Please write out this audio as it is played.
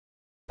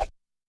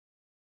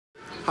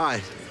Hi,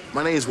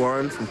 my name is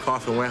Warren from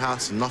Carphone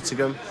Warehouse in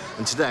Nottingham,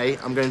 and today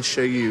I'm going to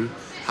show you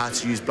how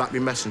to use BlackBerry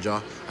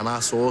Messenger and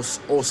how to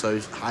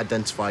also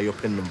identify your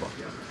PIN number.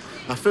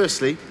 Now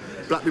firstly,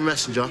 BlackBerry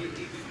Messenger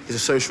is a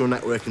social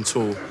networking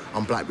tool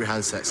on BlackBerry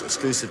handsets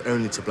exclusive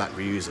only to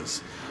BlackBerry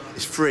users.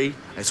 It's free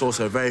and it's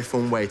also a very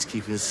fun way to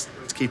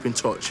keep in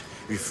touch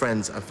with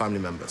friends and family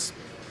members.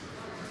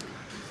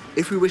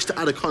 If we wish to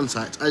add a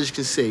contact, as you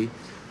can see,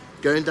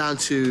 going down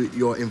to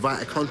your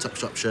invite a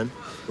contact option,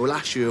 it will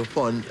ask you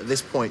upon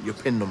this point your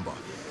PIN number.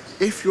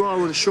 If you are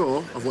unsure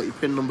of what your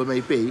PIN number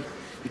may be,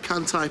 you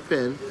can type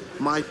in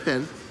my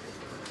PIN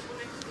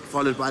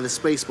followed by the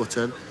space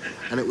button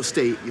and it will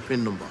state your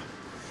PIN number.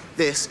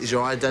 This is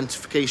your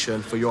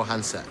identification for your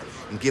handset,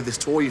 and give this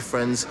to all your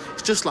friends.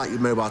 It's just like your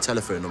mobile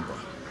telephone number.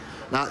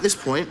 Now at this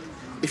point,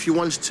 if you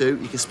wanted to,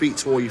 you can speak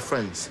to all your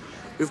friends.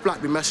 With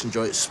BlackBerry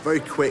Messenger, it's very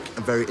quick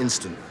and very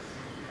instant.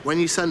 When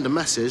you send a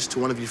message to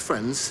one of your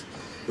friends,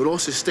 it will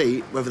also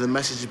state whether the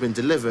message has been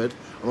delivered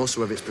and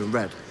also whether it's been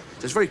read.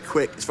 So it's very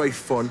quick, it's very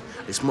fun,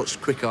 it's much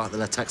quicker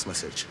than a text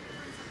message.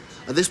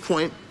 At this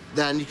point,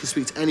 then you can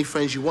speak to any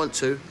friends you want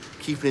to,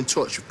 keeping in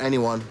touch with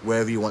anyone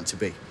wherever you want to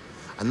be.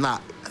 And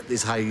that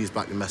is how you use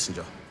BlackBerry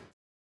Messenger.